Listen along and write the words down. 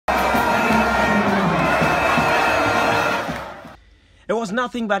It was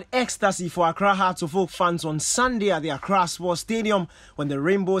nothing but ecstasy for Accra Hearts-Kotoko fans on Sunday at the Accra Sports Stadium when the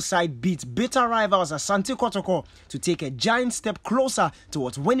Rainbow side beat bitter rivals Asante Kotoko to take a giant step closer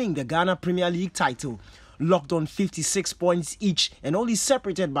towards winning the Ghana Premier League title. Locked on 56 points each and only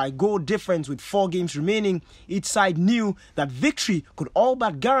separated by goal difference with 4 games remaining, each side knew that victory could all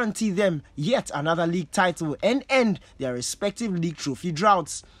but guarantee them yet another league title and end their respective league trophy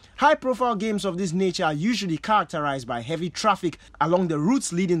droughts. High-profile games of this nature are usually characterized by heavy traffic along the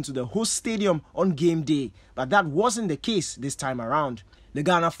routes leading to the host stadium on game day, but that wasn't the case this time around. The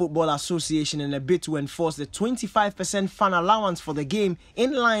Ghana Football Association, in a bid to enforce the 25% fan allowance for the game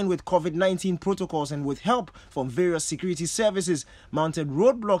in line with COVID-19 protocols and with help from various security services, mounted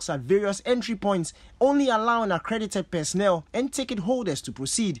roadblocks at various entry points, only allowing accredited personnel and ticket holders to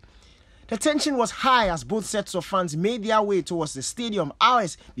proceed. The tension was high as both sets of fans made their way towards the stadium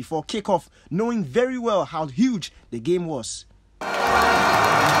hours before kickoff, knowing very well how huge the game was.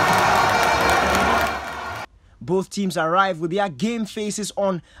 Both teams arrived with their game faces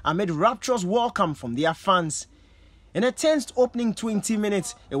on amid rapturous welcome from their fans. In a tense opening 20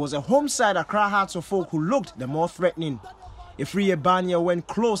 minutes, it was a home side Accra Hearts-Kotoko who looked the more threatening. Banya went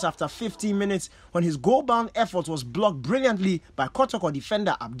close after 15 minutes when his goal-bound effort was blocked brilliantly by Kotoko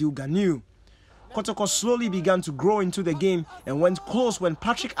defender Abdul Ganiu. Kotoko slowly began to grow into the game and went close when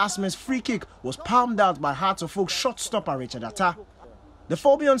Patrick Asme's free kick was palmed out by Hearts-Kotoko shot stopper Richard Atta. The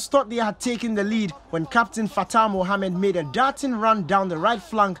Phobians thought they had taken the lead when Captain Fatah Mohammed made a darting run down the right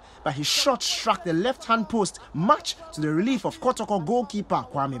flank, but his shot struck the left-hand post, much to the relief of Kotoko goalkeeper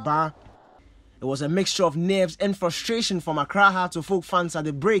Kwame Ba. It was a mixture of nerves and frustration from Accra Hearts-Kotoko fans at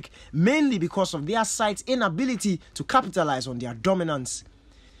the break, mainly because of their side's inability to capitalize on their dominance.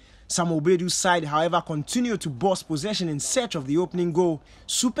 Sam Obedu's side, however, continued to boss possession in search of the opening goal.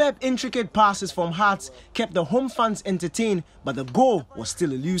 Superb, intricate passes from Hearts kept the home fans entertained, but the goal was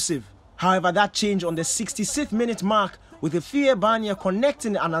still elusive. However, that changed on the 66th minute mark, with Banya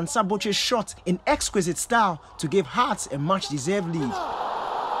connecting an Ansaboche's shot in exquisite style to give Hearts a much-deserved lead.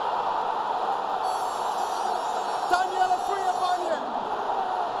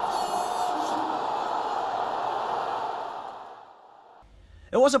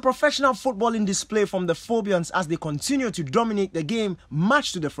 It was a professional footballing display from the Phobians as they continued to dominate the game,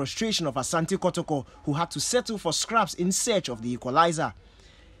 much to the frustration of Asante Kotoko, who had to settle for scraps in search of the equalizer.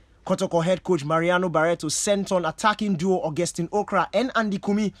 Kotoko head coach Mariano Barreto sent on attacking duo Augustine Okra and Andy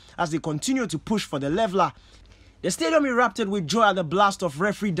Kumi as they continued to push for the leveler. The stadium erupted with joy at the blast of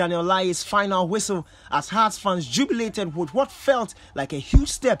referee Daniel Koranteng's final whistle as Hearts fans jubilated with what felt like a huge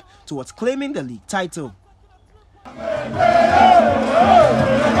step towards claiming the league title.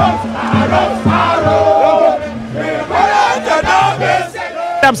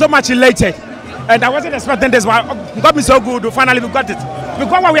 I'm so much elated, and I wasn't expecting this one. Got me so good. Finally, we got it. We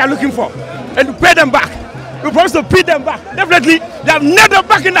got what we are looking for, and we pay them back. We promise to pay them back. Definitely, they have nailed them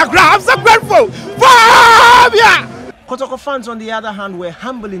back in the ground. I'm so grateful. Yeah. Kotoko fans, on the other hand, were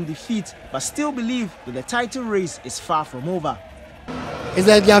humble in defeat, but still believe that the title race is far from over. It's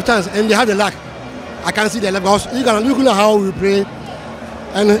like they have chance, and they have the luck. I can see the level. You can look at how we play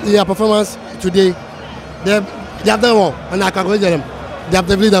and their performance today. They have done well, and I congratulate them. They have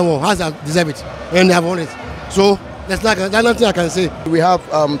definitely done well. Has deserve it, and they have won it. So that's nothing I can say. We have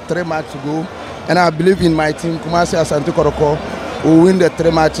 3 matches to go, and I believe in my team. Kumasi Asante Kotoko will win the 3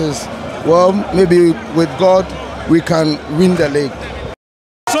 matches. Well, maybe with God, we can win the league.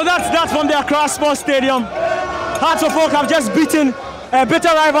 So that's from the Accra Sports Stadium. Hearts-Kotoko have just beaten bitter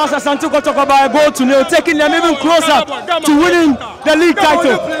rivals Asante Kotoko by a goal to 0, taking them even closer to winning the league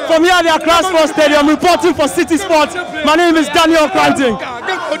title. From here at the Accra Sports Stadium, reporting for Citi Sports, my name is Daniel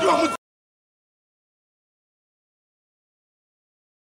Koranteng.